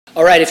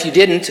All right, if you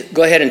didn't,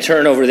 go ahead and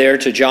turn over there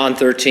to John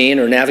 13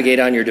 or navigate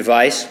on your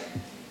device.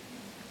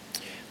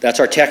 That's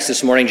our text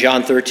this morning,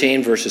 John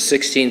 13, verses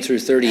 16 through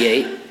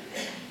 38.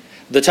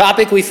 The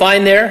topic we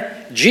find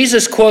there,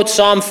 Jesus quotes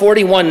Psalm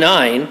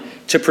 41:9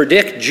 to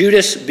predict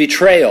Judas'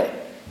 betrayal,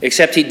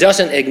 except he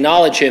doesn't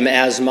acknowledge him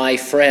as my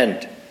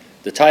friend.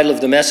 The title of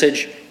the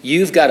message,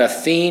 You've Got a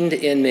Fiend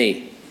in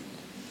Me.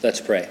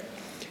 Let's pray.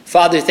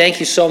 Father,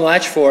 thank you so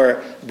much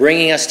for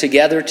bringing us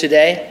together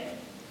today.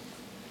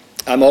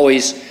 I'm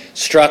always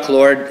struck,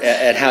 Lord,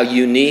 at how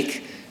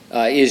unique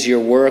is your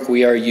work.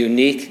 We are a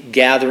unique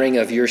gathering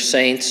of your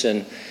saints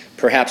and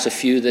perhaps a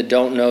few that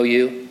don't know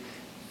you.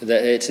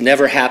 It's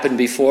never happened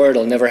before.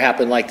 It'll never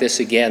happen like this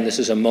again. This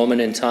is a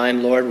moment in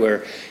time, Lord,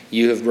 where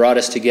you have brought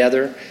us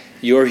together.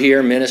 You're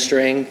here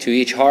ministering to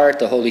each heart.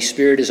 The Holy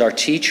Spirit is our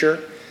teacher.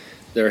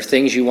 There are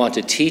things you want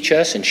to teach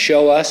us and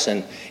show us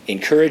and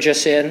encourage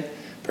us in.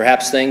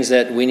 Perhaps things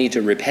that we need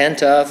to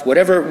repent of.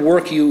 Whatever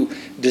work you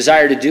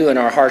desire to do in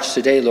our hearts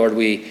today, Lord,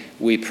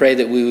 we pray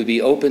that we would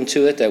be open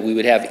to it, that we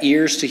would have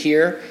ears to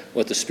hear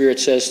what the Spirit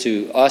says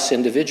to us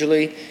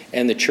individually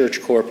and the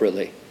church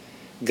corporately.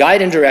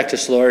 Guide and direct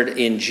us, Lord,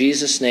 in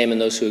Jesus' name. And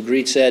those who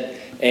agreed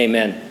said,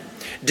 Amen.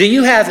 Do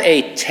you have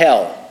a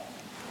tell?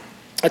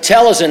 A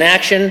tell is an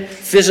action,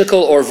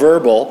 physical or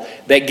verbal,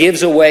 that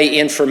gives away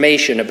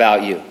information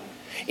about you.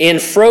 In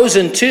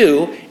Frozen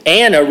 2,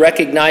 Anna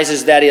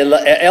recognizes that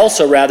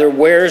Elsa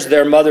wears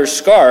their mother's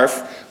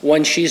scarf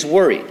when she's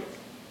worried.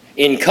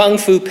 In Kung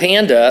Fu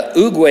Panda,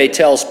 Oogway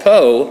tells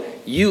Po,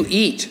 you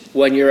eat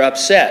when you're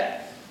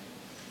upset.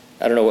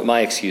 I don't know what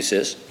my excuse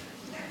is.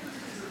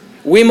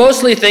 We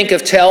mostly think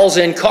of tells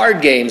in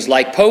card games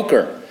like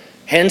poker,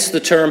 hence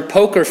the term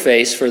poker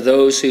face for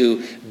those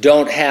who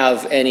don't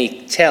have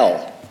any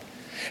tell.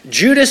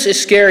 Judas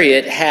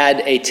Iscariot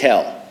had a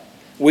tell.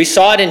 We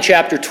saw it in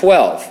chapter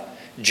 12.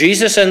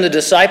 Jesus and the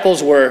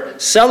disciples were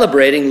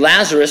celebrating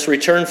Lazarus'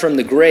 return from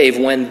the grave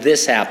when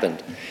this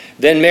happened.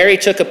 Then Mary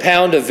took a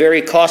pound of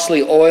very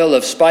costly oil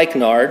of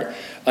spikenard,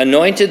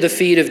 anointed the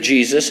feet of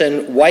Jesus,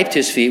 and wiped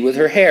his feet with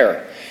her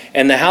hair.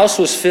 And the house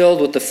was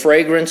filled with the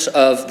fragrance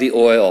of the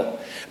oil.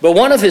 But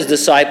one of his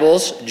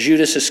disciples,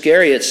 Judas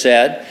Iscariot,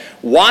 said,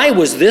 why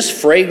was this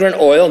fragrant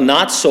oil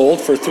not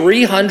sold for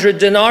 300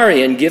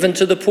 denarii and given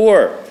to the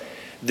poor?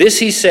 This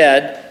he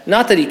said,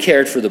 not that he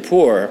cared for the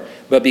poor,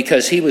 but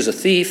because he was a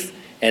thief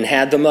and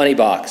had the money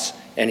box,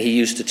 and he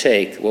used to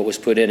take what was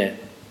put in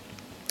it.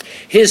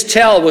 His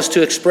tell was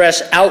to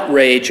express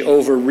outrage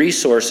over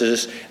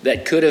resources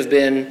that could have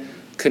been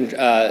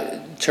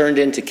turned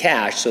into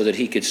cash so that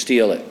he could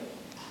steal it.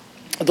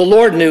 The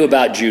Lord knew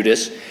about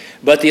Judas,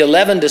 but the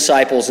 11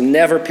 disciples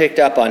never picked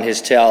up on his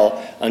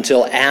tell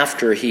until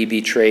after he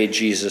betrayed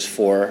Jesus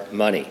for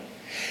money.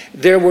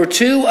 There were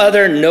two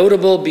other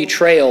notable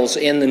betrayals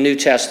in the New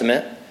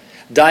Testament.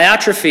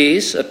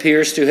 Diotrephes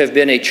appears to have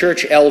been a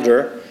church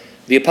elder.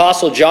 The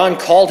Apostle John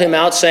called him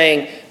out,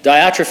 saying,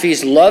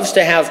 Diotrephes loves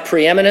to have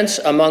preeminence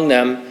among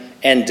them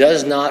and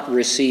does not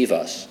receive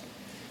us.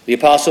 The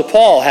Apostle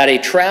Paul had a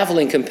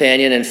traveling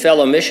companion and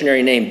fellow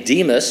missionary named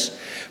Demas.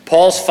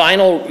 Paul's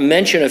final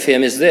mention of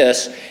him is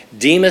this,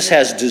 Demas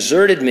has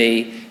deserted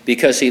me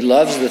because he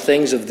loves the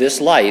things of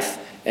this life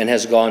and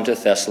has gone to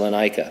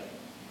Thessalonica.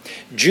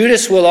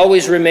 Judas will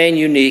always remain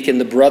unique in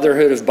the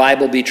brotherhood of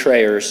Bible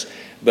betrayers,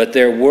 but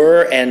there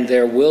were and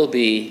there will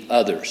be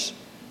others.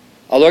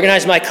 I'll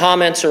organize my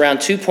comments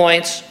around 2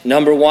 points.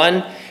 Number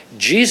one,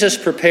 Jesus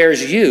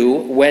prepares you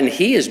when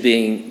he is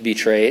being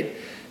betrayed.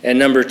 And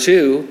number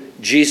two,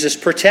 Jesus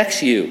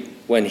protects you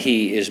when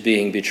he is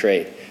being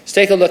betrayed. Let's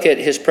take a look at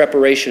his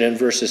preparation in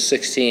verses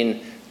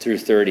 16 through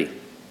 30.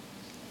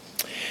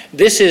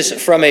 This is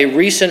from a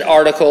recent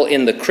article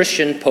in the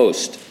Christian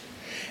Post.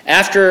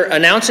 After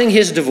announcing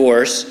his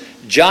divorce,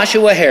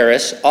 Joshua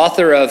Harris,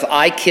 author of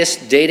I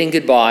Kissed Dating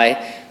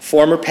Goodbye,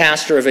 former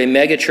pastor of a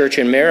megachurch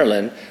in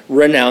Maryland,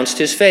 renounced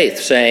his faith,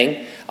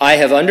 saying, I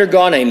have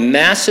undergone a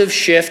massive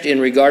shift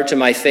in regard to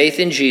my faith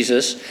in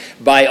Jesus.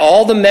 By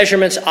all the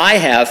measurements I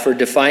have for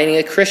defining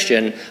a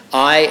Christian,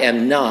 I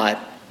am not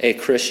a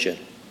Christian.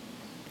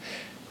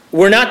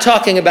 We're not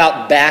talking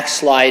about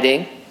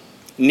backsliding.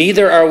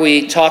 Neither are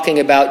we talking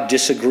about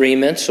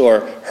disagreements or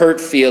hurt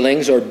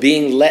feelings or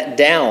being let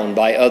down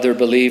by other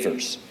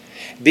believers.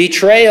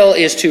 Betrayal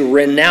is to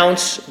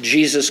renounce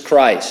Jesus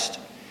Christ.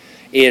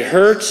 It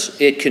hurts,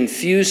 it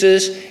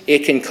confuses, it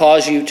can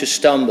cause you to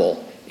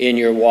stumble in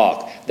your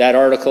walk. That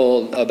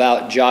article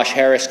about Josh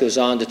Harris goes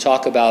on to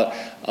talk about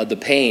the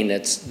pain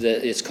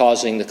it's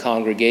causing the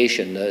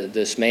congregation.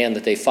 This man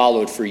that they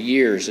followed for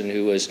years and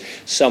who was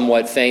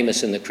somewhat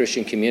famous in the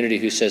Christian community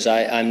who says,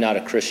 I'm not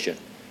a Christian.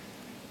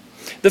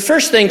 The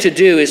first thing to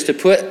do is to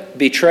put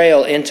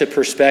betrayal into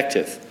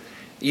perspective.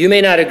 You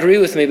may not agree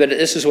with me, but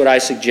this is what I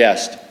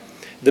suggest.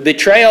 The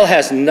betrayal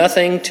has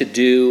nothing to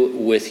do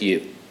with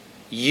you.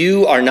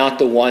 You are not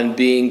the one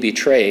being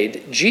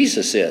betrayed.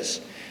 Jesus is.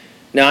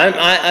 Now,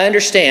 I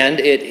understand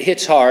it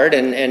hits hard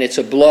and it's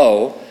a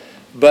blow,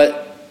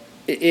 but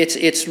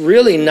it's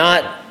really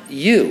not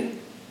you.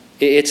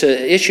 It's an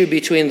issue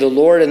between the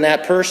Lord and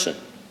that person.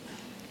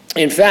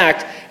 In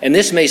fact, and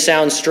this may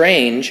sound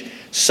strange,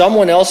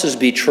 someone else's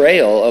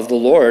betrayal of the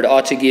Lord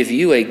ought to give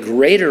you a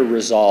greater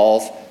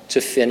resolve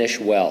to finish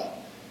well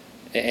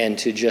and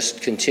to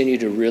just continue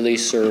to really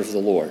serve the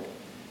Lord.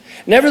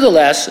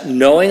 Nevertheless,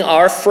 knowing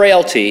our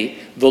frailty,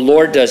 the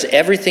Lord does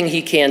everything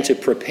he can to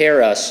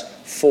prepare us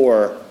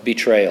for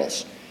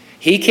betrayals.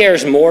 He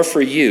cares more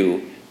for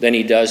you than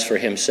he does for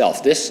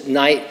himself. This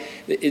night,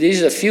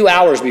 these are a few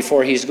hours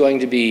before he's going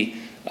to be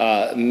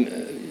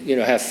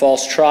have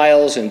false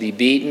trials and be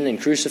beaten and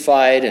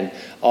crucified and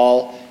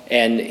all,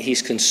 and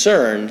he's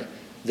concerned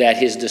that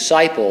his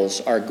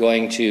disciples are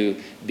going to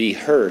be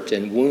hurt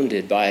and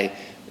wounded by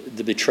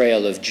the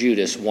betrayal of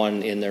Judas,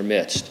 one in their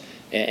midst.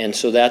 And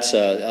so that's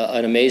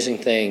an amazing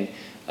thing.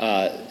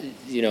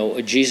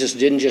 Jesus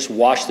didn't just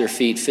wash their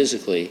feet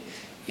physically.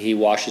 He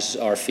washes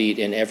our feet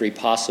in every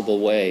possible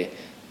way,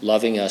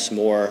 loving us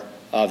more,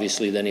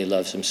 obviously, than he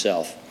loves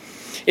himself.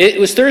 It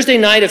was Thursday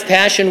night of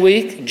Passion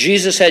Week.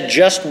 Jesus had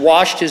just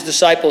washed his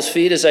disciples'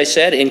 feet, as I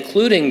said,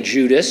 including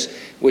Judas,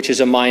 which is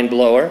a mind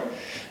blower.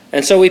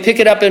 And so we pick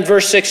it up in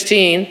verse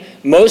 16.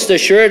 Most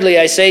assuredly,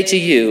 I say to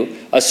you,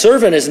 a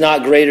servant is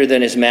not greater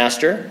than his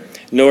master,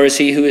 nor is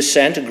he who is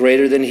sent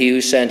greater than he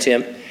who sent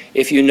him.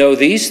 If you know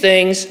these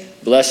things,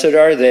 blessed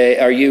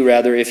are you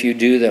if you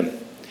do them.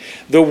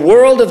 The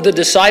world of the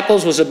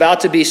disciples was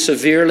about to be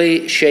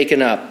severely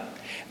shaken up.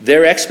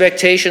 Their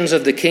expectations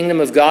of the kingdom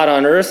of God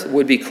on earth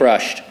would be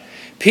crushed.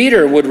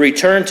 Peter would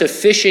return to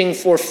fishing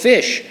for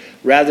fish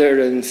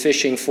rather than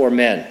fishing for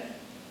men.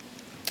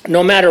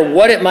 No matter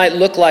what it might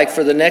look like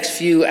for the next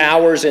few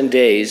hours and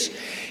days,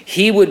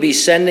 he would be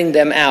sending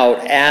them out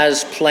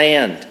as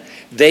planned.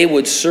 They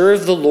would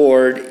serve the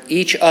Lord,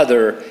 each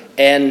other,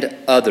 and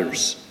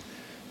others.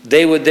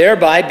 They would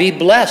thereby be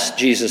blessed,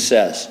 Jesus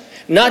says,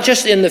 not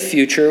just in the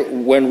future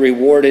when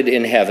rewarded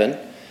in heaven.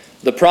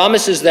 The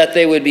promise is that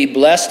they would be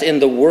blessed in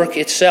the work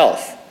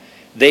itself.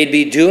 They'd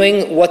be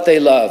doing what they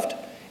loved.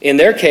 In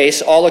their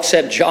case, all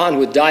except John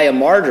would die a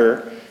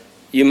martyr.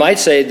 You might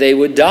say they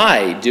would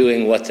die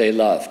doing what they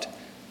loved,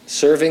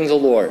 serving the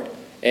Lord.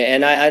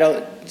 And I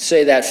don't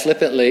say that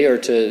flippantly or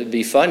to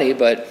be funny,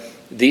 but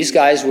these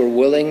guys were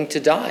willing to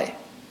die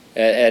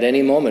at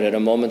any moment, at a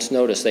moment's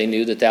notice. They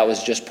knew that that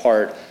was just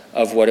part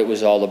of what it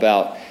was all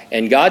about.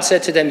 And God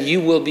said to them,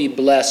 you will be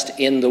blessed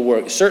in the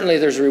work. Certainly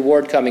there's a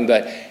reward coming,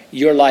 but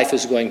your life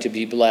is going to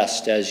be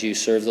blessed as you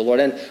serve the Lord.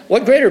 And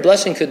what greater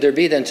blessing could there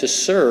be than to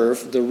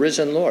serve the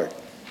risen Lord,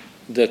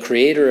 the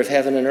creator of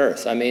heaven and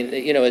earth? I mean,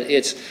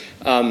 it's,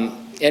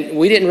 and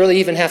we didn't really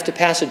even have to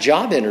pass a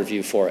job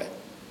interview for it.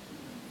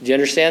 Do you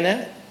understand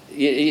that?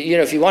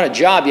 If you want a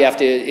job, you have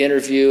to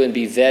interview and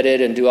be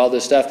vetted and do all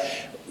this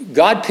stuff.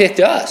 God picked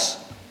us.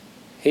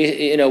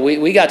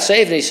 We got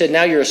saved, and he said,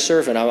 now you're a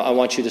servant. I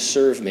want you to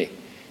serve me.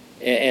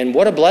 And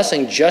what a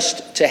blessing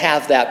just to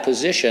have that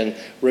position,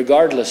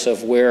 regardless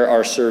of where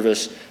our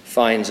service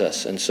finds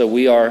us. And so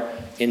we are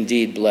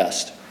indeed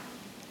blessed.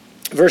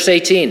 Verse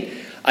 18,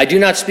 I do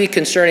not speak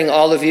concerning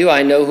all of you.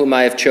 I know whom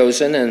I have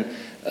chosen, and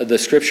the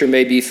scripture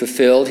may be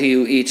fulfilled. He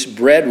who eats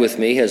bread with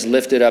me has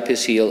lifted up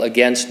his heel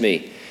against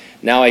me.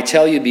 Now I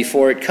tell you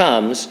before it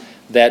comes,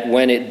 that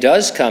when it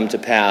does come to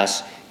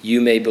pass,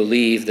 you may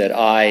believe that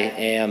I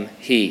am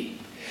he.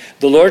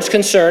 The Lord's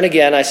concern,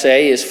 again, I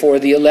say, is for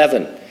the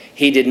 11.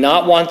 He did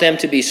not want them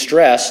to be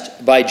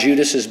stressed by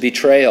Judas's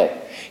betrayal.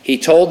 He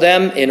told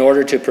them in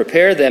order to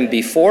prepare them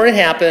before it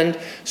happened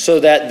so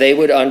that they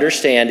would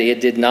understand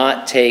it did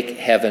not take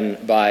heaven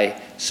by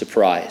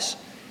surprise.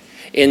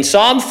 In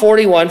Psalm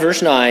 41,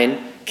 verse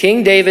 9,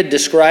 King David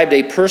described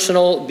a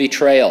personal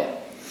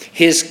betrayal.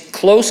 His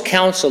close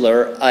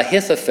counselor,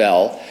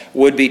 Ahithophel,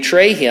 would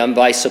betray him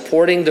by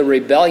supporting the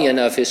rebellion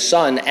of his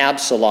son,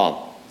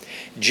 Absalom.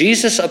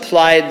 Jesus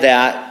applied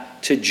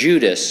that to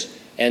Judas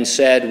and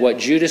said what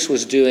Judas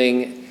was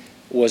doing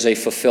was a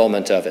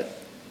fulfillment of it.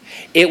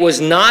 It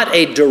was not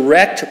a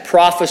direct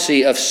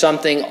prophecy of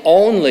something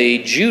only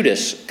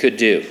Judas could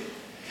do.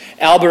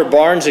 Albert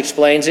Barnes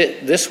explains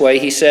it this way.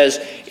 He says,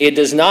 it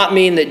does not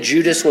mean that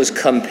Judas was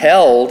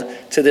compelled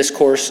to this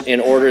course in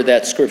order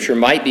that Scripture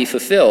might be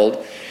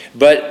fulfilled,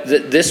 but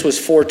that this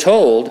was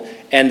foretold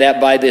and that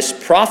by this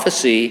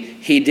prophecy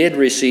he did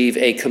receive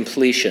a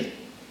completion.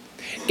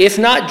 If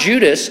not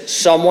Judas,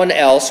 someone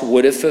else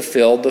would have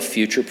fulfilled the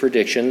future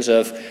predictions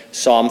of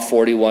Psalm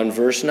 41,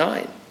 verse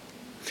 9.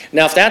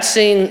 Now, if that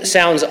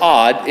sounds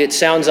odd, it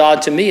sounds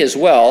odd to me as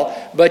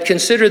well, but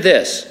consider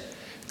this.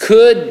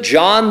 Could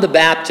John the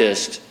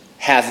Baptist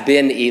have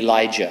been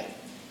Elijah?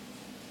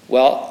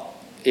 Well,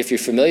 if you're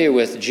familiar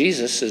with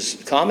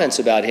Jesus' comments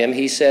about him,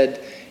 he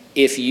said,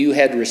 if you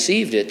had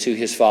received it to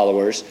his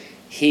followers,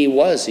 he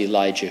was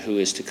Elijah who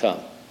is to come.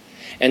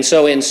 And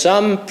so in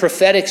some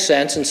prophetic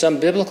sense, in some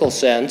biblical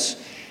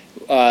sense,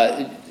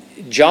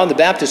 John the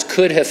Baptist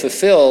could have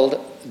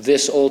fulfilled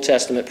this Old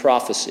Testament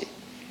prophecy.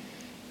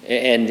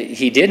 And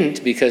he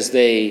didn't because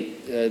they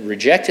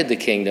rejected the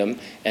kingdom,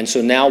 and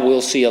so now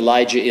we'll see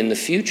Elijah in the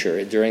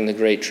future during the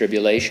Great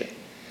Tribulation.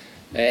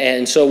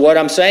 And so what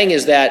I'm saying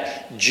is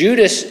that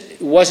Judas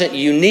wasn't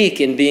unique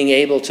in being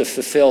able to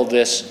fulfill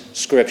this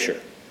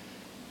scripture.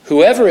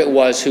 whoever it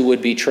was who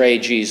would betray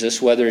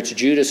Jesus, whether it's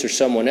Judas or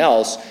someone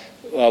else,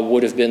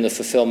 would have been the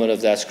fulfillment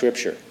of that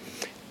scripture.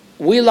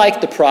 We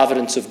like the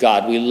providence of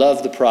God. We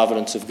love the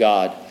providence of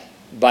God,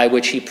 by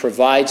which he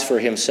provides for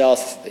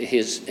himself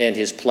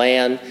his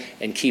plan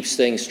and keeps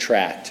things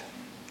tracked.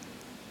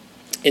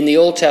 In the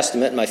Old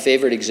Testament, my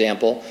favorite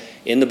example,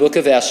 in the book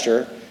of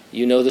Esther,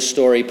 you know the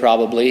story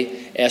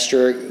probably.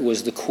 Esther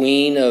was the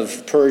queen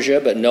of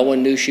Persia, but no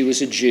one knew she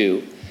was a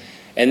Jew.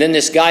 And then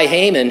this guy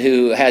Haman,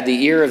 who had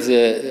the ear of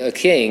the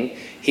king,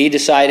 he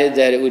decided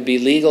that it would be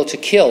legal to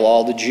kill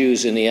all the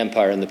Jews in the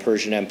empire, in the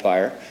Persian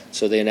Empire.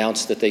 So they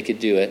announced that they could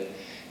do it.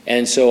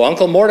 And so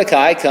Uncle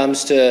Mordecai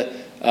comes to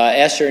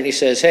Esther and he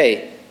says,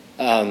 hey,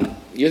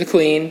 you're the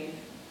queen.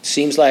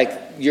 Seems like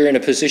you're in a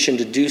position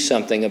to do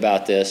something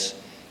about this.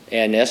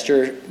 And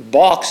Esther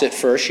balks at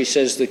first. She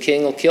says, the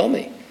king will kill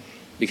me.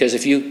 Because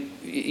if you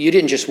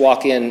didn't just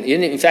walk in,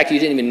 in fact, you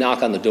didn't even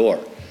knock on the door.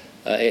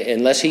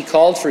 Unless he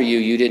called for you,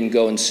 you didn't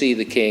go and see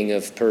the king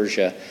of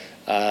Persia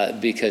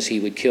because he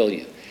would kill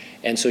you.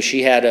 And so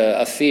she had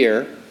a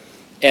fear.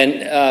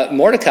 And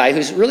Mordecai,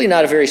 who's really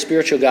not a very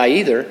spiritual guy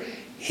either,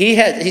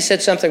 he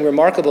said something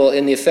remarkable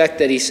in the effect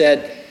that he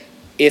said,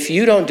 if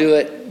you don't do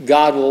it,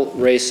 God will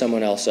raise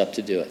someone else up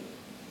to do it.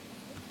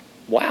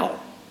 Wow.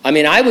 I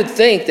mean, I would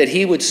think that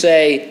he would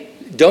say,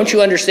 don't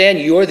you understand?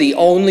 You're the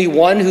only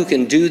one who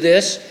can do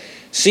this.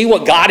 See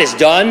what God has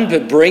done to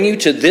bring you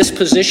to this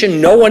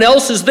position. No one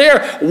else is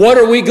there. What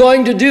are we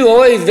going to do?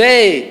 Oy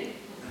vey.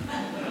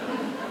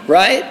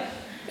 Right?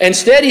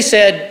 Instead, he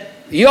said,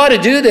 you ought to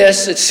do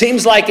this. It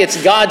seems like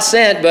it's God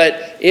sent,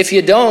 but if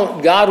you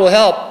don't, God will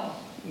help.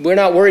 We're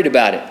not worried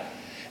about it.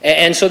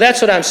 And so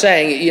that's what I'm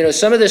saying. You know,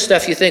 some of this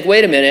stuff you think,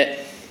 wait a minute,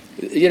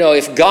 you know,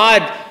 if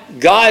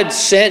God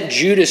sent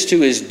Judas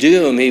to his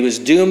doom, he was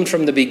doomed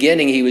from the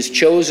beginning, he was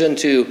chosen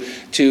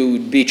to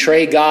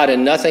betray God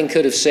and nothing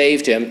could have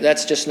saved him,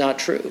 that's just not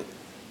true.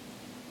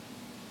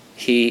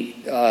 He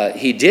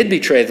did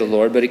betray the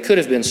Lord, but it could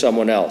have been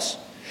someone else.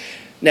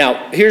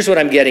 Now, here's what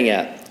I'm getting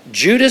at.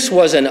 Judas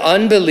was an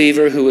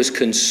unbeliever who was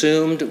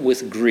consumed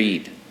with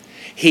greed.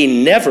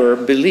 He never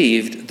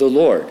believed the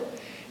Lord.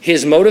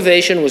 His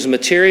motivation was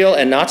material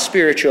and not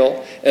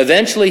spiritual.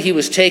 Eventually, he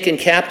was taken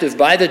captive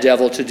by the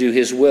devil to do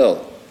his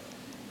will.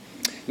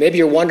 Maybe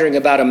you're wondering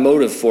about a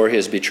motive for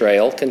his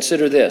betrayal.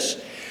 Consider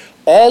this.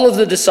 All of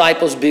the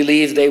disciples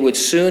believed they would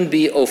soon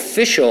be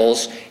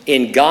officials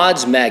in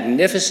God's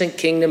magnificent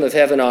kingdom of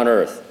heaven on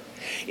earth.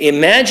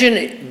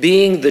 Imagine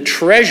being the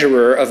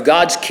treasurer of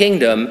God's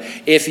kingdom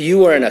if you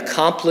were an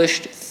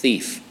accomplished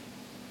thief.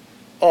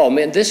 Oh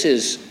man, this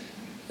is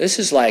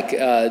like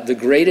the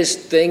greatest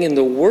thing in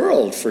the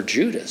world for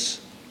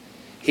Judas.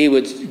 He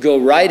would go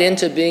right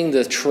into being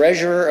the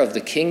treasurer of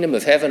the kingdom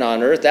of heaven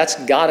on earth. That's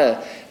got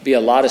to be a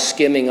lot of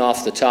skimming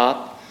off the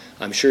top.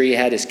 I'm sure he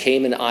had his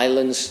Cayman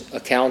Islands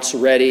accounts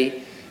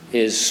ready,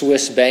 his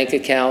Swiss bank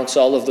accounts,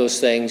 all of those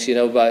things, you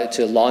know,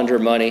 to launder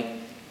money.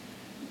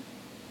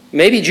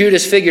 Maybe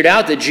Judas figured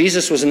out that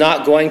Jesus was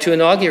not going to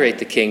inaugurate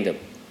the kingdom,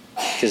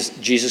 because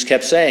Jesus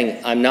kept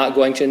saying, I'm not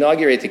going to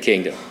inaugurate the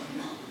kingdom.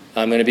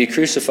 I'm going to be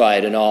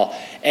crucified and all.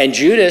 And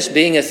Judas,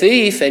 being a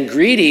thief and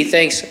greedy,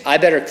 thinks, I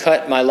better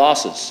cut my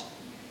losses.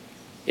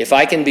 If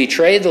I can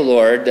betray the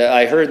Lord,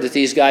 I heard that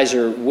these guys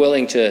are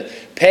willing to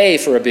pay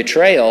for a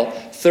betrayal.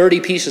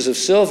 30 pieces of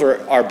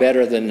silver are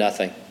better than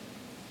nothing.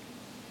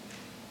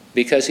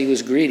 Because he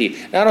was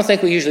greedy. Now, I don't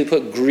think we usually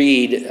put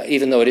greed,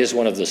 even though it is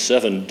one of the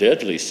 7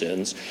 deadly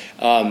sins.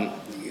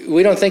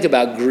 We don't think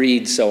about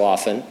greed so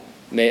often.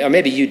 Or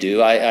maybe you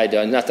do. I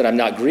don't. Not that I'm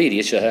not greedy.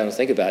 It's just I don't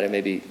think about it.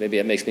 Maybe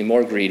it makes me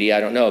more greedy. I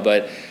don't know.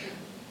 But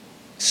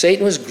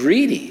Satan was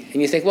greedy.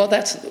 And you think, well,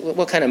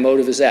 what kind of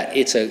motive is that?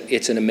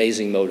 It's an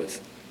amazing motive.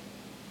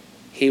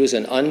 He was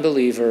an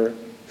unbeliever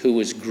who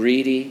was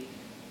greedy,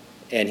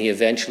 and he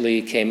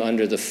eventually came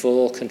under the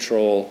full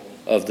control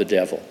of the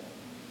devil.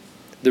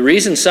 The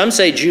reason some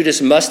say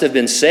Judas must have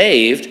been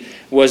saved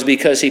was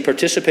because he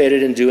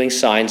participated in doing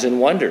signs and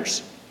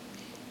wonders.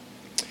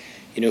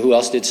 You know who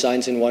else did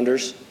signs and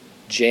wonders?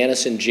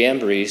 Jannes and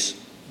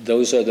Jambres.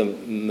 Those are the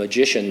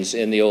magicians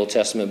in the Old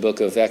Testament book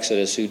of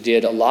Exodus who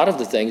did a lot of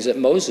the things that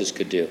Moses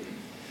could do.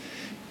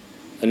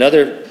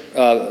 Another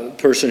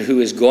person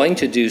who is going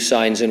to do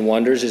signs and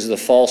wonders is the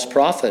false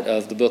prophet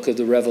of the book of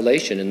the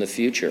Revelation in the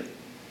future.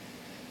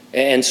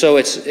 And so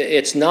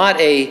it's not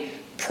a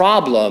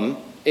problem.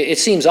 It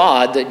seems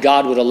odd that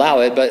God would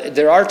allow it, but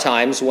there are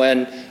times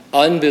when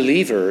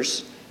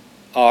unbelievers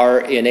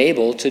are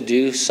enabled to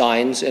do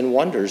signs and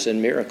wonders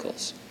and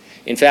miracles.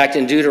 In fact,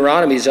 in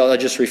Deuteronomy, I'll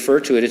just refer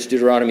to it, it's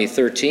Deuteronomy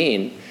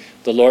 13.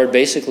 The Lord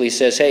basically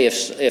says, hey,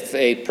 if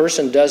a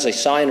person does a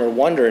sign or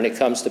wonder and it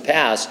comes to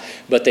pass,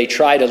 but they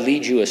try to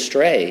lead you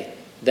astray,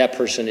 that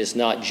person is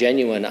not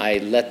genuine. I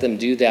let them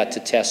do that to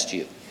test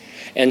you.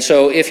 And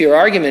so if your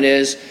argument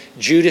is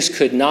Judas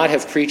could not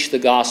have preached the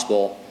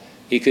gospel,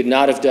 he could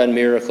not have done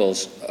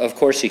miracles, of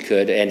course he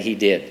could, and he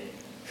did.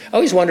 I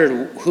always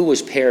wondered who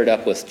was paired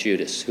up with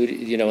Judas,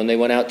 when they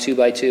went out 2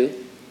 by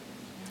 2.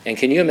 And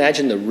can you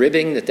imagine the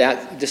ribbing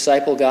that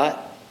disciple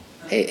got?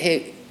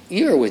 Hey,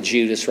 you were with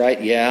Judas, right?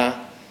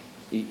 Yeah.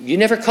 You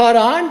never caught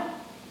on?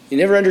 You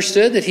never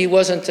understood that he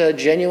wasn't a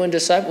genuine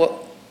disciple?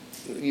 Well,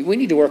 we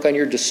need to work on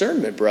your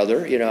discernment,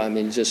 brother.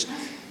 It's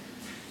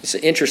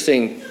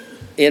interesting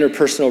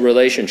interpersonal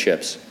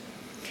relationships.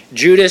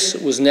 Judas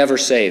was never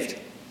saved.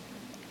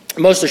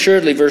 Most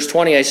assuredly, verse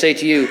 20, I say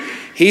to you,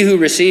 he who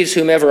receives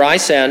whomever I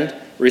send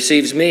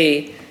receives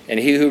me, and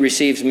he who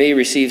receives me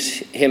receives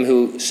him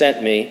who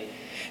sent me.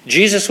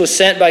 Jesus was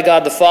sent by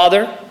God the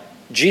Father.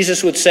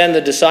 Jesus would send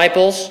the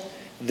disciples.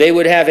 They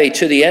would have a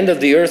to the end of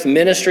the earth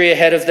ministry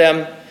ahead of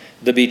them.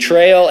 The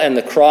betrayal and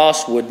the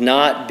cross would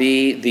not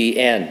be the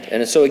end.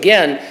 And so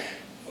again,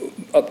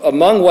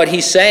 among what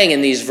he's saying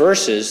in these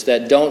verses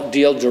that don't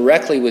deal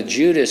directly with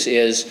Judas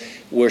is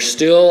we're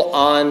still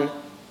on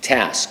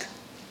task.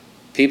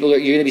 You're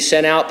going to be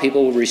sent out.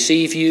 People will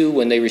receive you.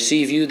 When they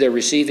receive you, they're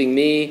receiving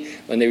me.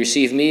 When they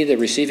receive me, they're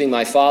receiving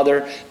my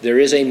Father. There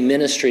is a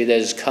ministry that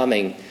is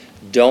coming.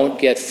 Don't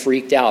get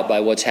freaked out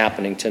by what's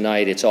happening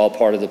tonight. It's all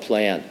part of the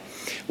plan.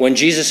 When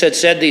Jesus had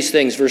said these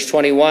things, verse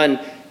 21,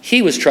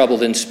 he was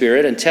troubled in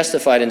spirit and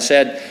testified and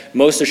said,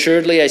 most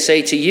assuredly I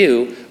say to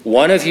you,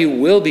 one of you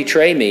will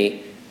betray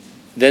me.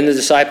 Then the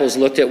disciples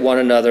looked at one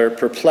another,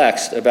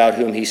 perplexed about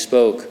whom he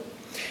spoke.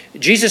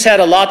 Jesus had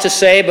a lot to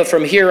say, but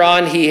from here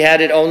on, he had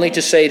it only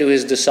to say to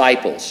his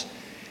disciples.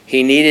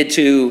 He needed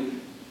to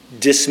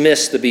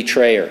dismiss the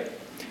betrayer.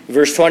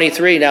 Verse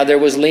 23, now there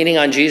was leaning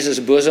on Jesus'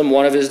 bosom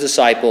one of his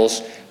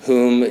disciples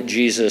whom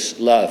Jesus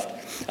loved.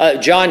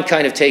 John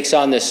kind of takes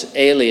on this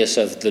alias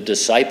of the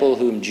disciple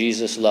whom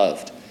Jesus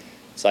loved.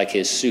 It's like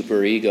his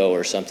super ego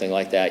or something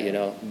like that,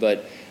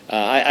 But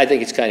I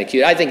think it's kind of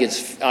cute. I think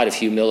it's out of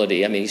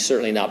humility. I mean, he's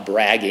certainly not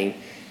bragging.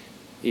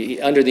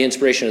 Under the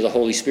inspiration of the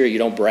Holy Spirit, you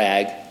don't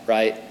brag,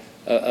 right,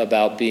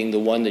 about being the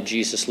one that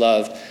Jesus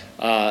loved.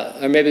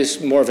 Or maybe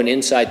it's more of an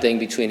inside thing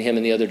between him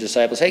and the other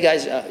disciples. Hey,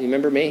 guys, you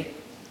remember me?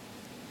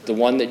 The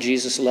one that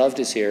Jesus loved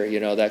is here,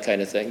 that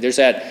kind of thing. There's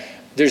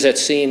that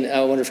scene,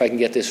 I wonder if I can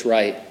get this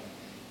right.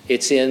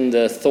 It's in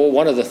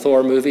one of the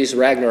Thor movies,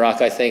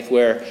 Ragnarok, I think,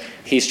 where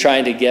he's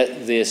trying to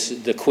get the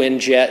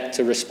Quinjet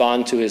to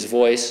respond to his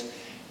voice.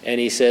 And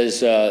he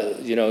says,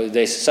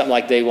 something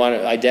like they want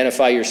to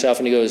identify yourself.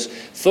 And he goes,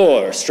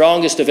 Thor,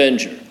 strongest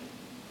avenger,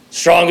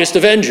 strongest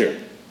avenger,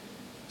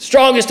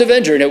 strongest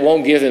avenger. And it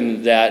won't give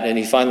him that. And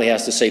he finally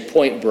has to say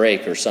Point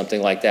Break or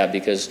something like that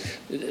because,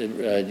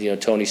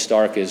 Tony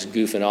Stark is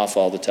goofing off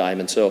all the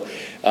time. And so,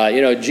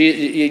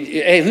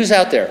 hey, who's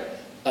out there?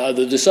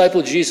 The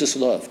disciple Jesus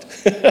loved.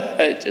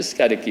 Just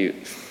kind of cute.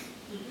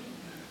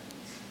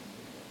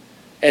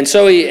 And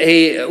so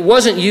he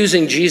wasn't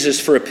using Jesus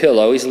for a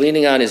pillow. He's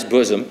leaning on his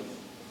bosom,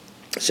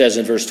 it says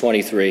in verse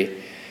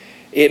 23.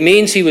 It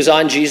means he was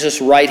on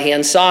Jesus'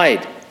 right-hand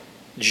side.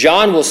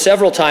 John will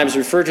several times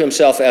refer to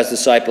himself as the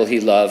disciple he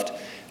loved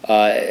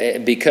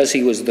because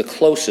he was the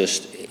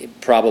closest,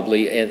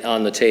 probably,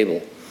 on the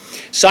table.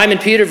 Simon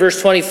Peter,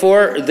 verse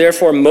 24,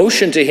 therefore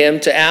motioned to him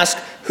to ask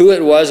who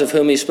it was of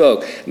whom he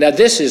spoke. Now,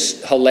 this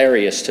is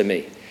hilarious to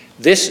me.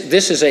 This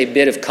is a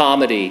bit of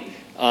comedy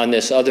on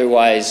this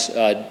otherwise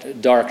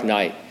dark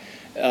night.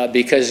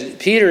 Because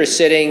Peter is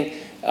sitting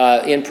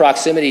in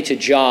proximity to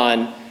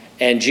John,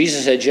 and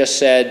Jesus had just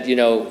said,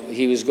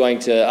 he was going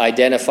to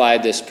identify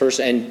this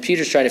person, and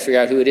Peter's trying to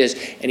figure out who it is,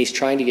 and he's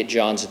trying to get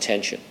John's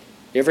attention.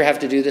 You ever have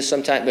to do this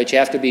sometime? But you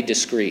have to be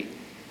discreet.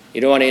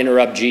 You don't want to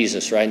interrupt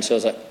Jesus, right? And so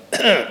it's like,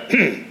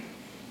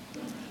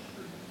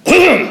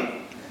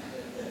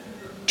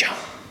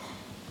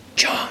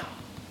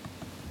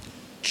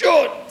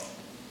 John.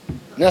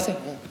 Nothing.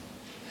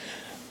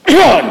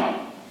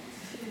 John.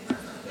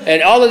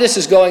 And all of this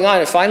is going on,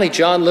 and finally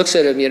John looks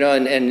at him,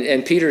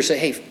 and Peter says,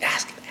 hey,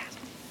 ask him.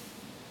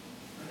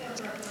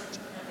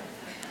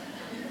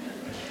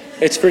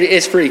 It's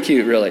pretty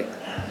cute, really.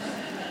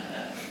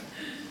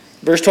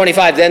 Verse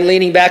 25, then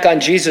leaning back on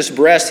Jesus'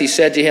 breast, he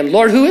said to him,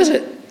 Lord, who is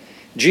it?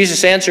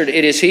 Jesus answered,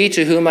 it is he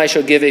to whom I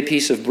shall give a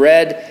piece of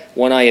bread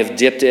when I have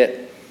dipped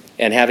it.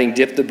 And having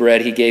dipped the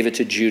bread, he gave it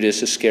to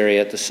Judas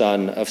Iscariot, the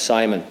son of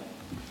Simon.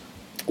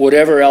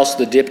 Whatever else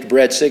the dipped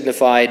bread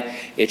signified,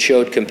 it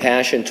showed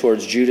compassion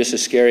towards Judas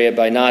Iscariot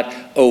by not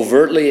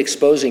overtly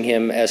exposing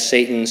him as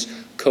Satan's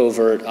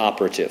covert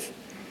operative.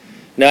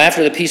 Now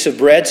after the piece of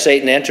bread,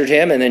 Satan entered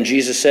him, and then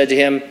Jesus said to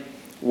him,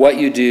 what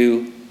you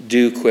do,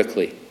 do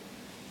quickly.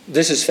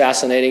 This is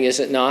fascinating, is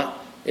it not?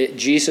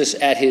 Jesus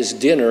at his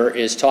dinner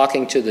is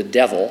talking to the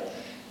devil,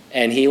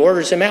 and he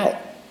orders him out.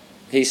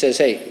 He says,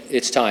 hey,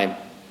 it's time.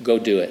 Go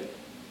do it.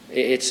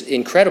 It's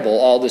incredible,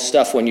 all this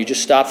stuff, when you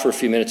just stop for a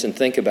few minutes and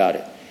think about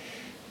it.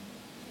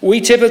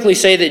 We typically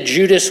say that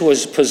Judas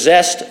was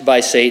possessed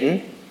by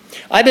Satan.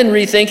 I've been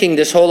rethinking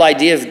this whole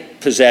idea of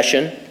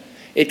possession.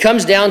 It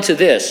comes down to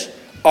this.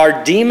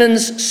 Are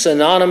demons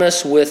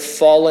synonymous with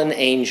fallen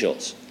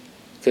angels?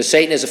 Because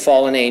Satan is a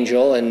fallen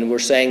angel, and we're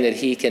saying that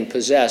he can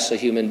possess a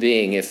human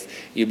being, if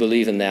you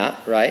believe in that,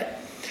 right?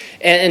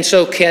 And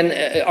so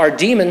are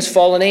demons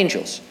fallen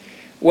angels?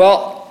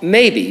 Well,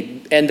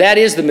 maybe, and that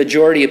is the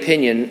majority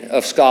opinion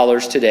of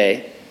scholars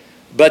today.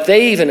 But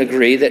they even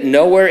agree that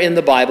nowhere in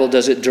the Bible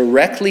does it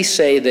directly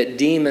say that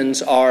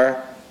demons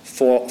are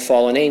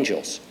fallen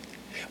angels.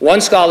 One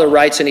scholar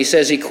writes, and he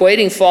says,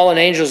 equating fallen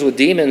angels with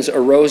demons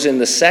arose in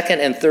the 2nd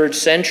and 3rd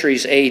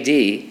centuries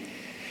A.D.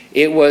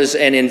 It was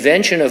an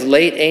invention of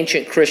late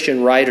ancient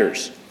Christian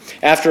writers.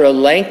 After a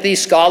lengthy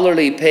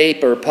scholarly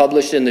paper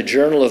published in the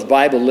Journal of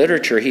Bible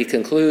Literature, he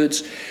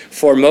concludes,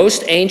 for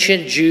most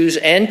ancient Jews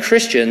and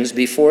Christians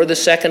before the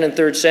 2nd and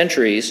 3rd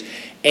centuries,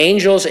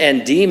 angels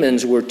and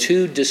demons were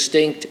two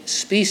distinct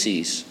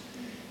species.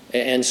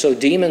 And so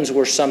demons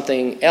were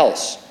something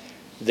else.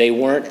 They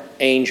weren't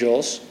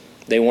angels.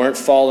 They weren't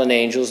fallen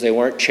angels. They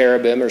weren't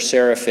cherubim or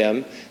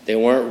seraphim. They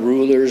weren't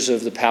rulers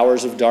of the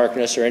powers of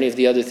darkness or any of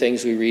the other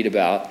things we read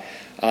about.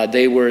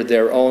 They were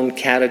their own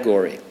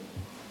category.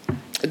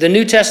 The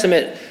New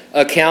Testament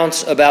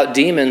accounts about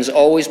demons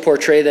always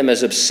portray them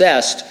as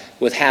obsessed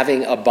with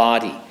having a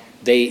body.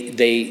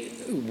 They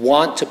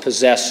want to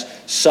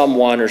possess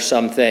someone or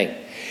something.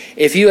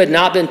 If you had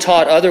not been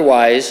taught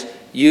otherwise,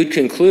 you'd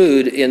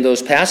conclude in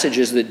those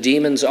passages that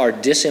demons are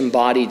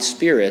disembodied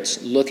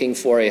spirits looking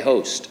for a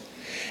host.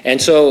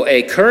 And so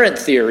a current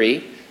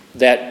theory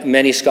that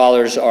many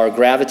scholars are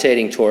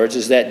gravitating towards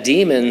is that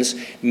demons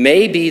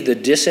may be the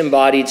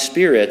disembodied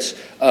spirits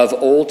of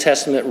Old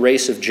Testament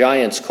race of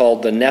giants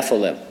called the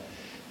Nephilim.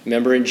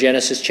 Remember in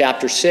Genesis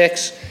chapter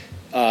 6,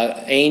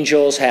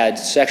 angels had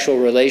sexual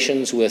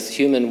relations with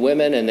human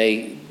women, and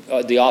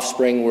the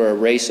offspring were a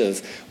race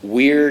of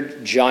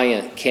weird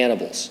giant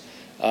cannibals.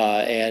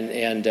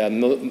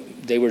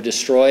 They were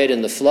destroyed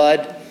in the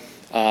flood,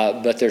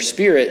 but their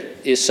spirit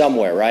is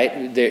somewhere,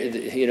 right?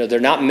 They're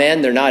not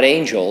men, they're not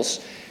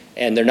angels,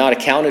 and they're not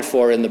accounted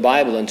for in the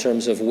Bible in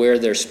terms of where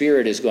their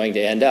spirit is going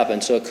to end up.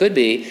 And so it could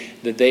be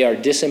that they are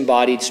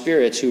disembodied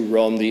spirits who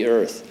roam the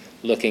earth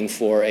looking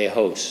for a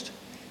host.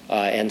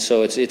 And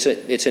so it's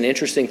an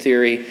interesting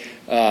theory,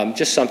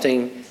 just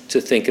something to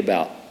think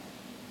about.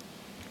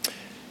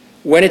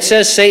 When it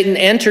says Satan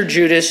entered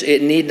Judas,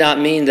 it need not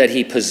mean that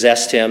he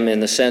possessed him in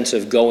the sense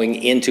of going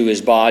into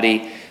his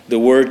body. The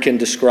word can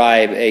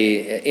describe an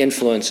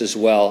influence as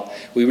well.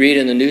 We read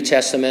in the New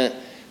Testament,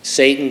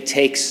 Satan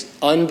takes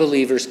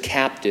unbelievers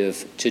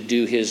captive to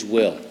do his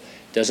will.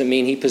 Doesn't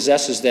mean he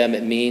possesses them.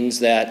 It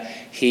means that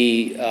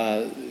they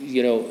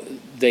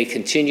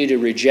continue to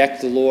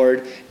reject the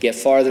Lord, get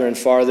farther and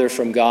farther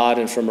from God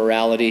and from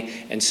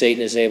morality, and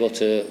Satan is able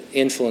to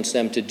influence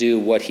them to do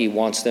what he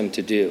wants them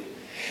to do.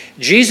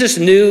 Jesus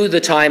knew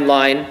the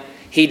timeline.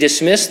 He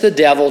dismissed the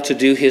devil to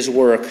do his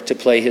work, to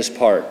play his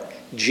part.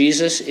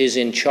 Jesus is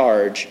in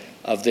charge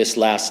of this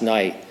last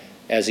night,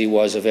 as he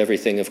was of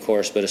everything, of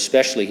course, but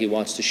especially he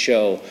wants to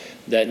show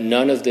that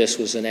none of this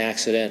was an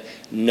accident.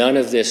 None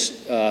of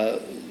this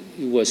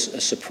was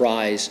a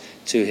surprise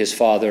to his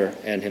Father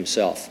and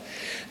himself.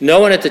 No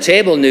one at the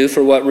table knew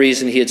for what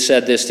reason he had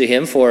said this to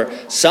him, for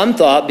some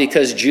thought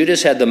because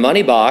Judas had the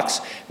money box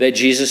that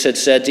Jesus had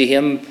said to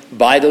him,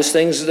 buy those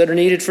things that are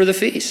needed for the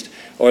feast,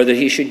 or that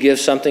he should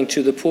give something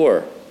to the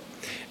poor.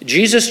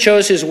 Jesus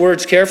chose his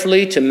words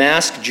carefully to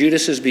mask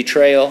Judas's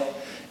betrayal.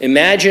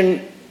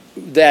 Imagine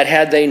that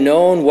had they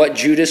known what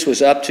Judas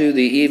was up to,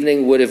 the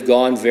evening would have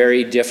gone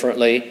very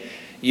differently.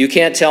 You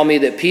can't tell me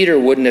that Peter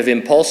wouldn't have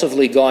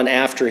impulsively gone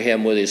after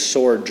him with his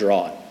sword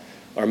drawn,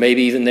 or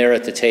maybe even there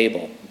at the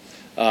table.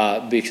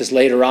 Because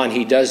later on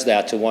he does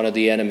that to one of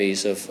the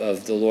enemies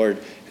of the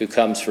Lord who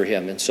comes for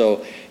him. And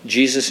so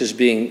Jesus is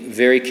being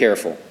very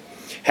careful.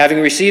 Having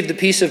received the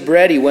piece of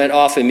bread, he went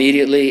off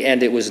immediately,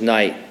 and it was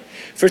night.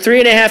 For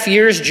 3.5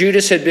 years,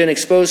 Judas had been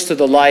exposed to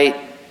the light.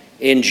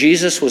 In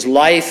Jesus was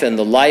life, and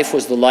the life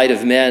was the light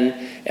of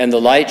men, and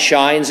the light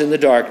shines in the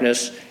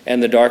darkness,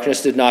 and the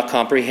darkness did not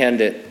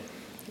comprehend it.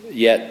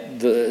 Yet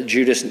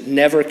Judas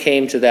never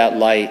came to that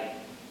light.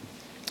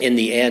 In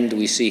the end,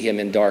 we see him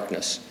in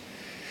darkness.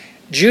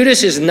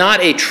 Judas is not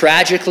a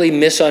tragically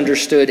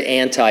misunderstood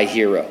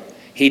anti-hero.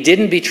 He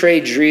didn't betray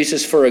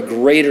Jesus for a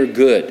greater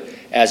good,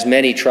 as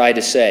many try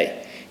to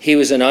say. He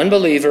was an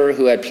unbeliever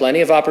who had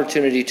plenty of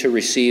opportunity to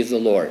receive the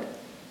Lord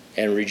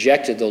and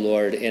rejected the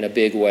Lord in a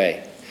big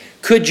way.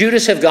 Could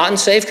Judas have gotten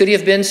saved? Could he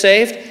have been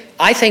saved?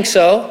 I think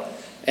so.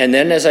 And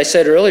then, as I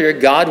said earlier,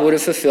 God would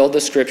have fulfilled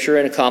the scripture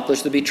and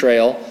accomplished the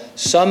betrayal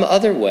some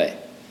other way.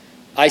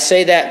 I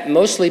say that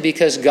mostly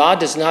because God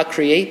does not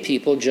create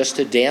people just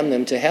to damn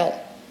them to hell.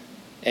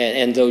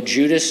 And though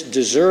Judas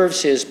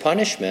deserves his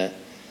punishment,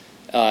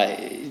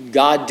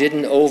 God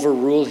didn't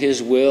overrule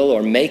his will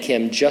or make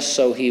him just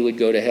so he would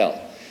go to hell.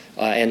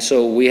 And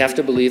so we have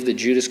to believe that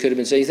Judas could have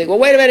been saved. You think, well,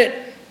 wait a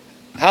minute.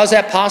 How's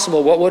that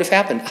possible? What would have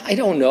happened? I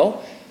don't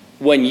know.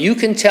 When you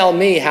can tell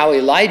me how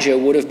Elijah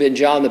would have been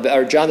John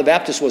the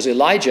Baptist was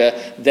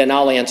Elijah, then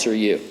I'll answer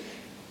you,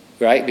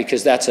 right?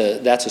 Because that's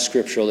a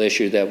scriptural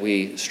issue that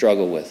we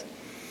struggle with.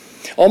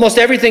 Almost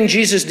everything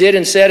Jesus did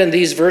and said in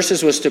these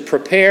verses was to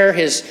prepare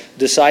his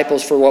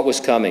disciples for what was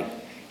coming.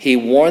 He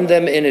warned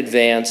them in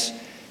advance,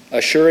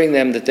 assuring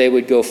them that they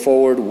would go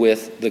forward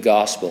with the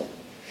gospel.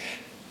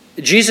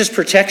 Jesus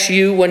protects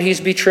you when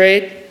he's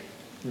betrayed.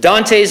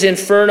 Dante's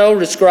Inferno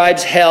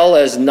describes hell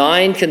as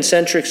 9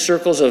 concentric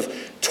circles of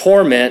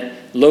torment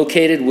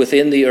located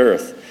within the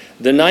earth.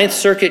 The Ninth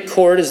Circuit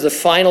Court is the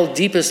final,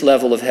 deepest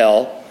level of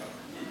hell.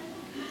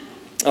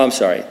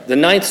 The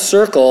Ninth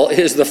Circle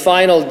is the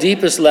final,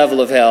 deepest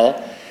level of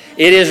hell.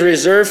 It is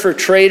reserved for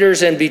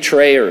traitors and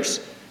betrayers.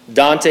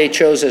 Dante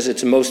chose as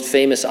its most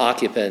famous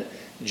occupant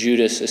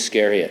Judas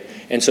Iscariot.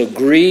 And so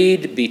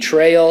greed,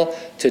 betrayal,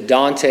 to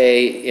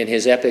Dante in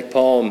his epic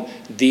poem,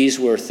 these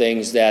were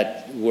things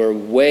that were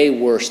way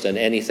worse than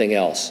anything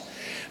else.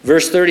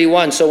 Verse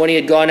 31, so when he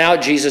had gone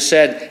out, Jesus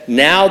said,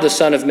 now the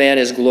Son of Man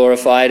is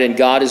glorified, and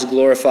God is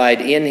glorified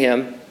in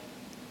him.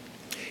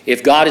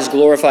 If God is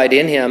glorified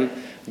in him,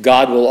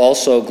 God will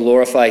also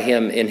glorify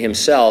him in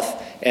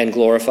himself and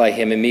glorify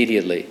him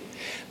immediately.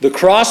 The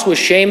cross was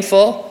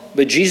shameful,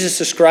 but Jesus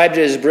described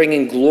it as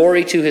bringing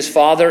glory to his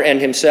Father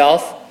and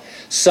himself.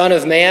 Son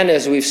of Man,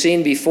 as we've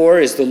seen before,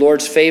 is the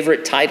Lord's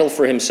favorite title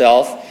for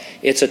himself.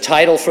 It's a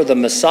title for the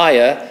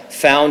Messiah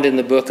found in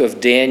the book of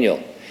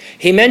Daniel.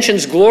 He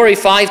mentions glory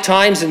 5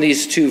 times in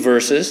these 2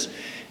 verses.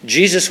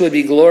 Jesus would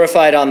be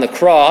glorified on the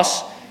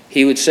cross.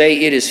 He would say,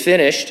 it is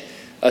finished.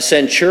 A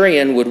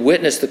centurion would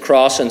witness the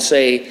cross and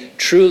say,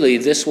 truly,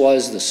 this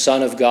was the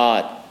Son of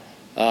God.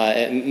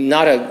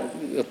 Not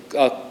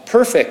a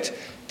perfect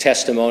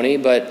testimony,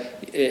 but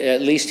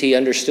at least he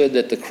understood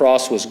that the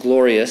cross was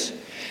glorious.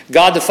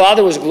 God the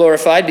Father was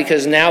glorified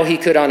because now he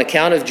could, on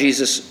account of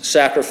Jesus'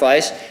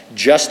 sacrifice,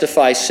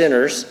 justify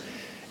sinners.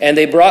 And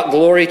they brought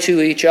glory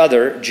to each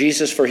other,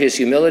 Jesus for his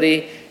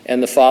humility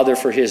and the Father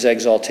for his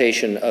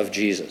exaltation of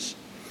Jesus.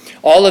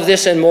 All of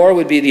this and more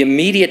would be the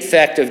immediate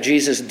effect of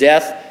Jesus'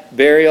 death,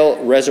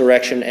 burial,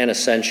 resurrection, and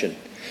ascension.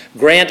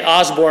 Grant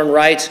Osborne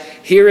writes,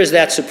 here is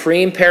that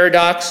supreme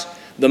paradox.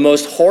 The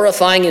most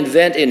horrifying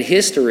event in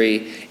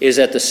history is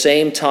at the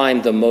same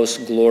time the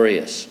most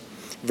glorious.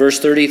 Verse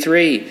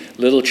 33,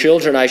 little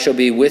children, I shall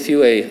be with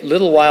you a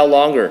little while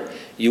longer.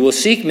 You will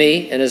seek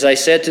me, and as I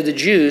said to the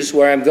Jews,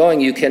 where I'm going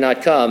you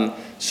cannot come,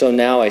 so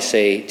now I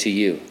say to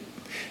you.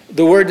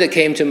 The word that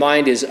came to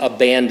mind is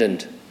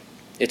abandoned.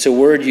 It's a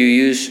word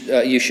you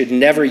should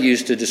never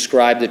use to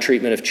describe the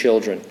treatment of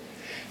children.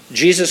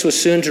 Jesus was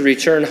soon to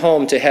return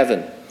home to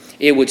heaven.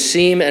 It would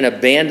seem an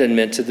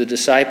abandonment to the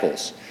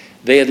disciples.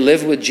 They had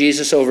lived with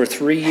Jesus over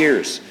 3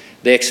 years.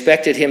 They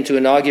expected him to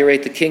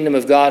inaugurate the kingdom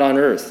of God on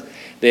earth.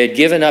 They had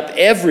given up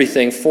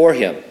everything for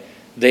him.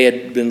 They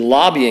had been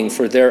lobbying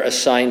for their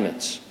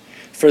assignments.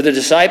 For the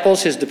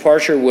disciples, his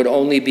departure would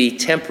only be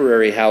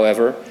temporary,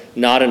 however,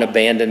 not an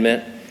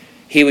abandonment.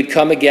 He would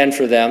come again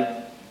for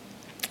them.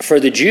 For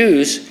the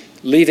Jews,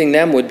 leaving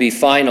them would be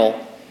final.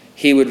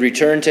 He would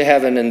return to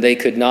heaven, and they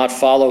could not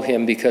follow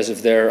him because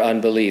of their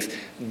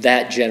unbelief.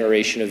 That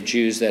generation of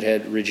Jews that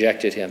had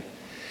rejected him.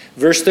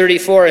 Verse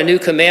 34, a new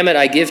commandment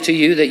I give to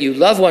you, that you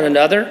love one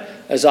another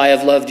as I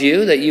have loved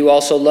you, that you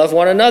also love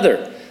one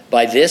another.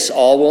 By this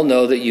all will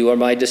know that you are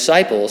my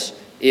disciples,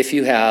 if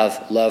you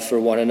have love for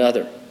one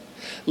another.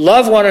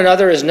 Love one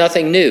another is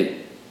nothing new.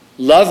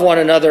 Love one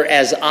another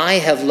as I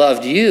have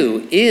loved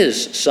you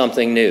is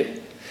something new.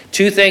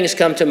 2 things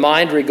come to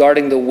mind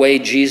regarding the way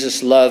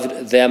Jesus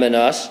loved them and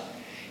us.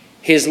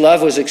 His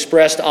love was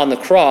expressed on the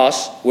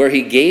cross, where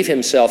he gave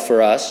himself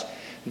for us.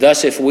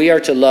 Thus, if we are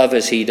to love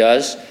as he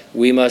does,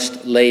 we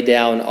must lay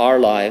down our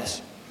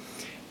lives.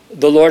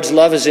 The Lord's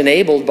love is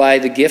enabled by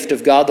the gift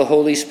of God the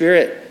Holy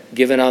Spirit,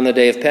 given on the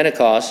day of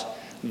Pentecost.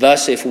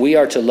 Thus, if we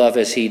are to love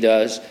as he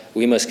does,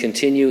 we must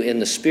continue in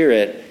the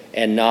Spirit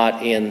and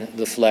not in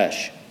the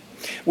flesh.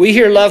 We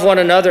here love one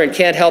another and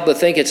can't help but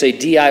think it's a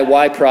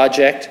DIY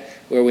project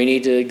where we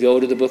need to go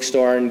to the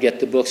bookstore and get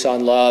the books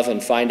on love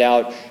and find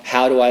out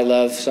how do I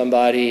love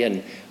somebody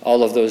and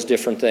all of those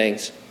different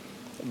things.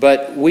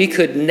 But we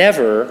could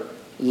never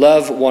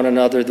love one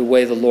another the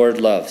way the Lord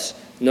loves.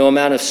 No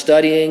amount of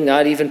studying,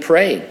 not even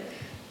praying.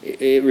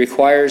 It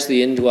requires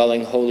the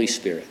indwelling Holy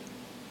Spirit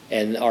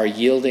and our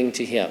yielding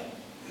to him.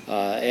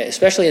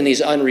 Especially in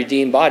these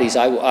unredeemed bodies,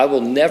 I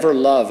will never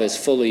love as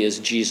fully as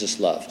Jesus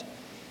loved.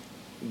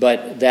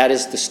 But that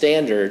is the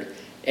standard,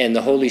 and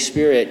the Holy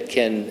Spirit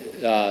can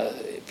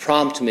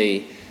prompt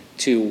me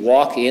to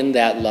walk in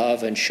that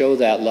love and show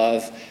that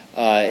love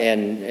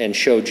and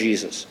show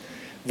Jesus.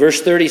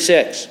 Verse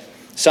 36,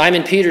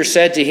 Simon Peter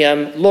said to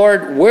him,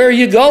 Lord, where are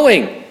you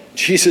going?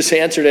 Jesus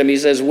answered him, he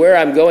says, where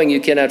I'm going you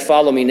cannot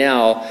follow me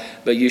now,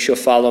 but you shall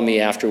follow me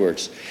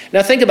afterwards.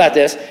 Now think about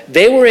this.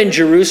 They were in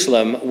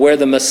Jerusalem where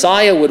the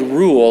Messiah would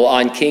rule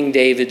on King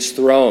David's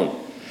throne.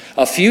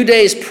 A few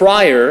days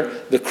prior,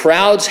 the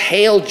crowds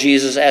hailed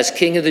Jesus as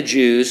King of the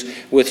Jews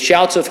with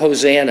shouts of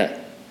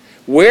Hosanna.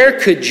 Where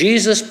could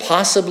Jesus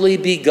possibly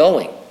be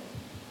going?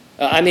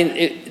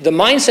 The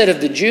mindset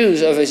of the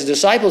Jews, of his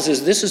disciples,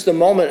 is this is the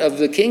moment of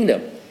the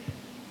kingdom.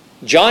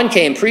 John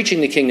came preaching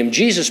the kingdom.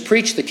 Jesus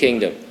preached the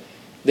kingdom.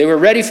 They were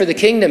ready for the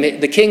kingdom.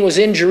 The king was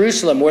in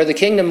Jerusalem where the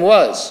kingdom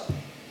was.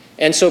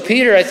 And so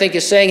Peter, I think,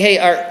 is saying, hey,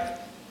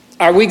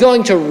 are we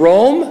going to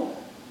Rome?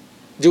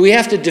 Do we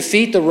have to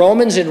defeat the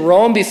Romans in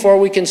Rome before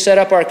we can set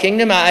up our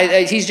kingdom?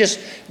 He just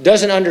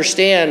doesn't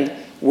understand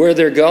where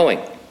they're going.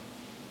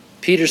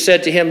 Peter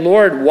said to him,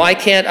 Lord, why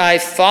can't I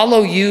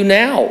follow you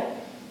now?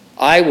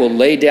 I will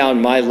lay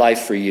down my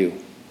life for you.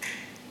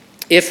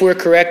 If we're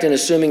correct in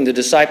assuming the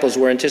disciples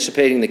were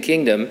anticipating the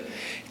kingdom,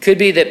 it could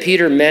be that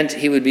Peter meant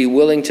he would be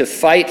willing to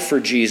fight for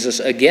Jesus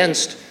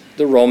against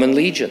the Roman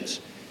legions.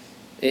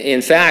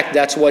 In fact,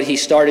 that's what he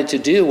started to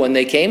do when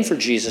they came for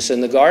Jesus in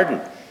the garden.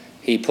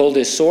 He pulled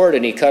his sword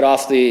and he cut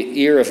off the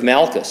ear of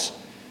Malchus.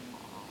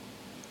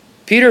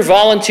 Peter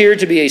volunteered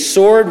to be a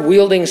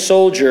sword-wielding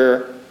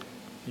soldier.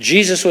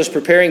 Jesus was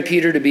preparing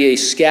Peter to be a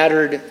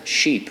scattered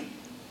sheep.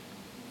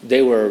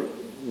 They were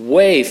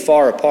way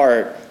far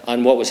apart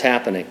on what was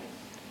happening.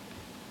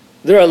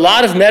 There are a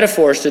lot of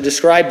metaphors to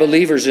describe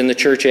believers in the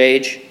church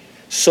age.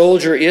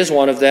 Soldier is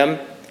one of them.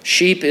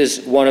 Sheep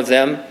is one of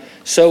them.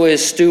 So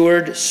is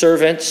steward,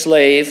 servant,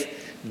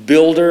 slave,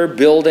 builder,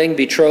 building,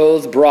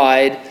 betrothed,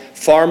 bride,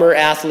 farmer,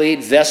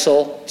 athlete,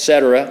 vessel,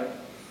 etc.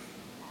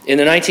 In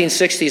the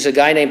 1960s, a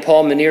guy named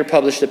Paul Manier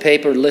published a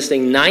paper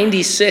listing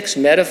 96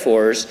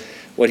 metaphors,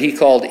 what he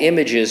called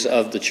images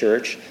of the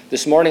church.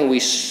 This morning we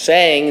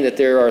sang that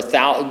there are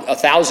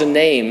 1,000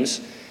 names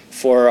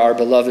for our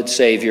beloved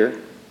Savior.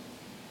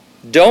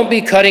 Don't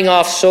be cutting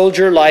off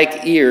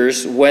soldier-like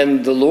ears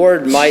when the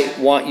Lord might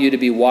want you to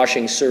be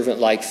washing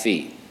servant-like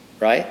feet,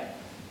 right?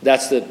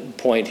 That's the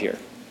point here.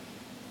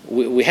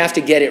 We have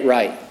to get it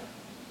right.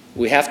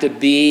 We have to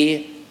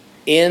be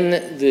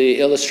in the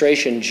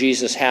illustration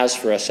Jesus has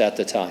for us at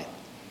the time.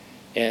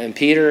 And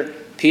Peter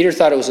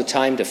thought it was a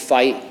time to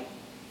fight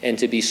and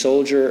to be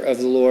soldier of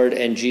the Lord,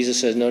 and Jesus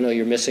says, no,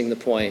 you're missing the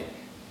point.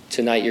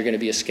 Tonight you're going to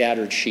be a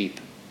scattered sheep,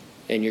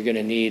 and you're going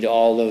to need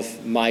all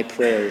of my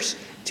prayers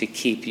to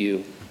keep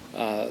you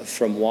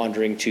from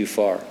wandering too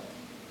far.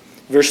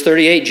 Verse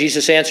 38,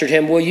 Jesus answered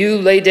him, will you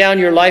lay down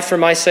your life for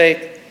my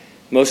sake?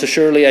 Most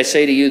assuredly, I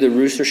say to you, the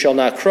rooster shall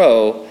not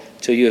crow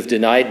till you have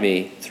denied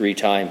me 3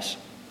 times.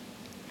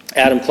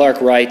 Adam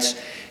Clark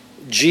writes,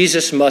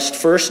 Jesus must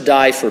first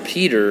die for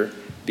Peter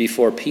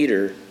before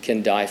Peter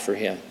can die for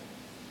him.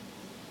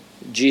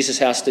 Jesus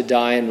has to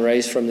die and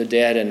rise from the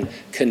dead and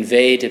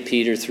convey to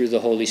Peter through the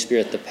Holy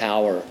Spirit the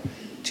power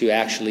to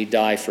actually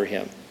die for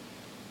him.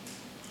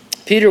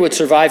 Peter would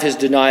survive his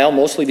denial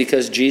mostly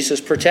because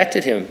Jesus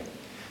protected him.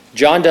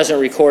 John doesn't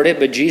record it,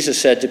 but Jesus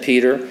said to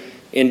Peter,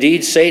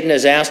 indeed, Satan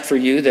has asked for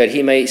you that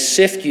he may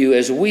sift you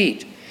as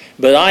wheat.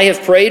 But I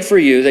have prayed for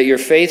you that your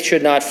faith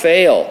should not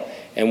fail.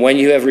 And when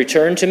you have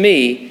returned to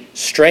me,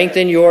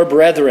 strengthen your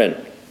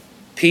brethren.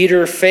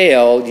 Peter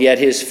failed, yet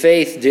his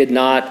faith did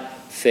not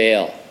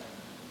fail.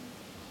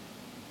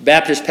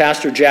 Baptist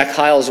pastor Jack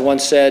Hyles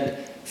once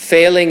said,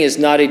 failing is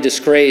not a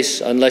disgrace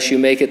unless you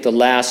make it the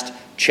last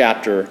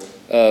chapter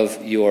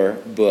of your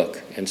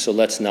book. And so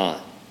let's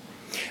not.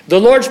 The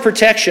Lord's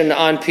protection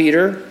on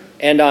Peter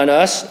and on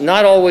us,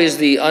 not always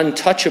the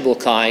untouchable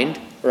kind,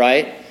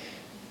 right?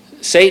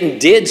 Satan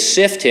did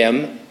sift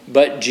him,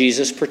 but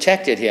Jesus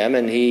protected him,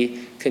 and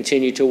he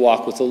continued to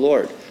walk with the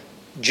Lord.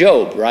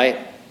 Job, right?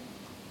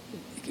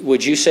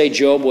 Would you say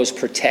Job was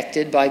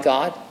protected by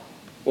God?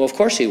 Well, of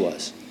course he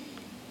was.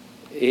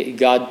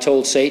 God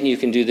told Satan, you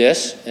can do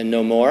this and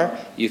no more.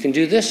 You can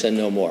do this and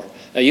no more.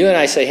 Now, you and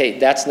I say, hey,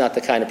 that's not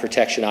the kind of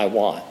protection I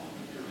want.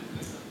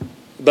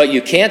 But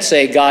you can't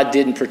say God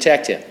didn't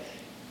protect him.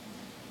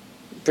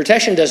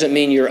 Protection doesn't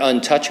mean you're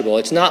untouchable.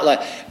 It's not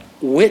like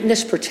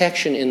witness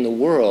protection in the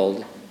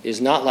world is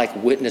not like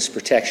witness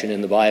protection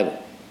in the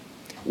Bible.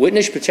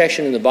 Witness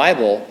protection in the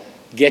Bible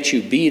gets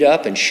you beat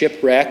up and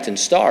shipwrecked and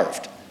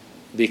starved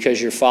because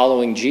you're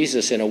following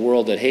Jesus in a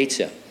world that hates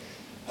him.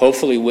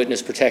 Hopefully,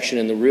 witness protection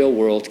in the real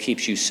world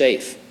keeps you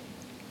safe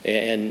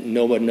and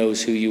no one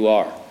knows who you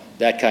are,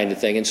 that kind of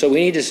thing. And so we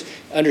need to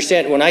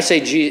understand, when I say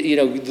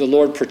the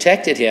Lord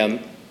protected him,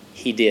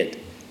 he did.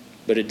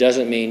 But it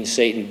doesn't mean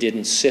Satan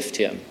didn't sift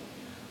him.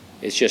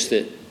 It's just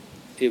that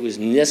it was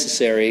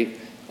necessary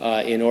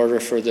in order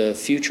for the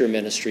future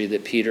ministry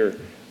that Peter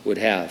would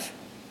have.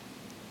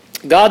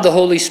 God the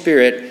Holy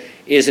Spirit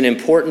is an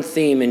important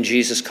theme in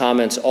Jesus'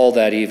 comments all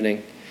that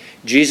evening.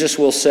 Jesus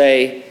will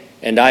say,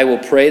 and I will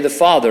pray the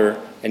Father,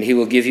 and he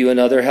will give you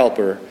another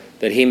helper,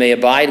 that he may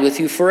abide with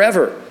you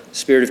forever,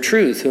 Spirit of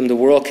truth, whom the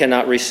world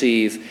cannot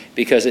receive,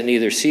 because it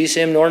neither sees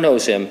him nor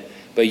knows him.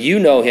 But you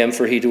know him,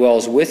 for he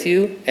dwells with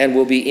you and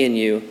will be in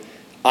you.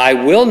 I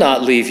will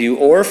not leave you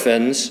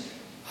orphans.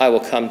 I will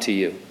come to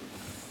you.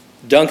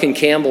 Duncan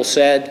Campbell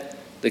said,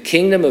 the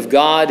kingdom of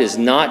God is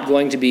not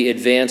going to be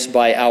advanced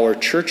by our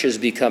churches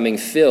becoming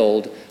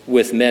filled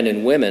with men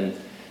and women,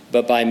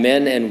 but by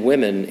men and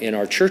women in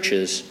our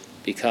churches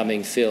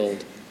becoming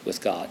filled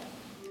with God.